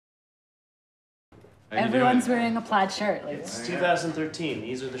Everyone's wearing a plaid shirt. Like, It's 2013.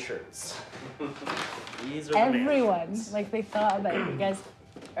 These are the shirts. These are everyone. Like, they thought about it. You guys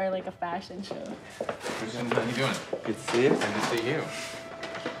are like a fashion show. How you doing? Good to see you. Good to see you.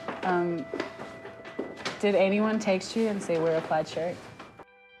 Did anyone text you and say wear a plaid shirt?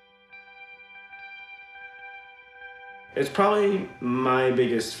 It's probably my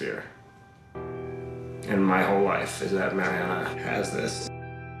biggest fear in my whole life is that Marianna has this.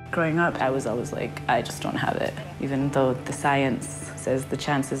 Growing up, I was always like, I just don't have it. Even though the science says the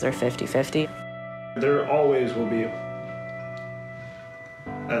chances are 50-50. There always will be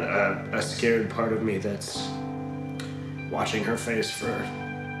a scared part of me that's watching her face for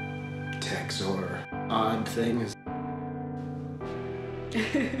tics or odd things.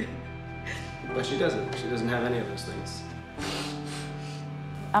 But she doesn't. She doesn't have any of those things.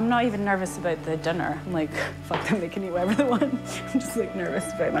 I'm not even nervous about the dinner. I'm like, fuck them, they can eat whatever they want. I'm just like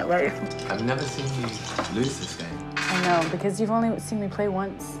nervous about my life. I've never seen you lose this game. I know, because you've only seen me play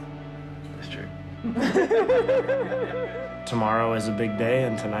once. That's true. Tomorrow is a big day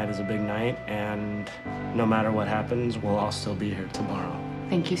and tonight is a big night, and no matter what happens, we'll all still be here tomorrow.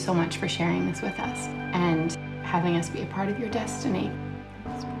 Thank you so much for sharing this with us and having us be a part of your destiny.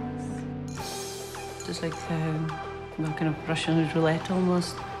 Just like kind of Russian roulette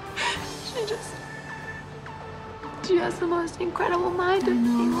almost. She has the most incredible mind of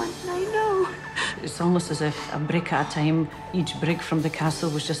anyone I know. It's almost as if a brick at a time, each brick from the castle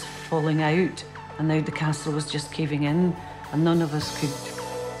was just falling out, and now the castle was just caving in, and none of us could,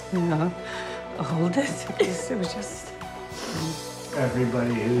 you know, hold it. It was just...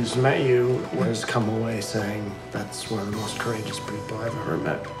 Everybody who's met you has come away saying that's one of the most courageous people I've ever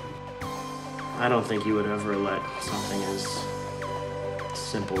met. I don't think you would ever let something as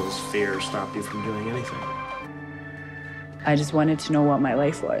simple as fear stop you from doing anything. I just wanted to know what my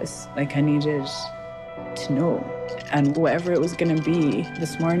life was. Like, I needed to know. And whatever it was gonna be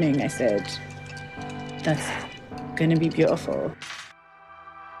this morning, I said, that's gonna be beautiful.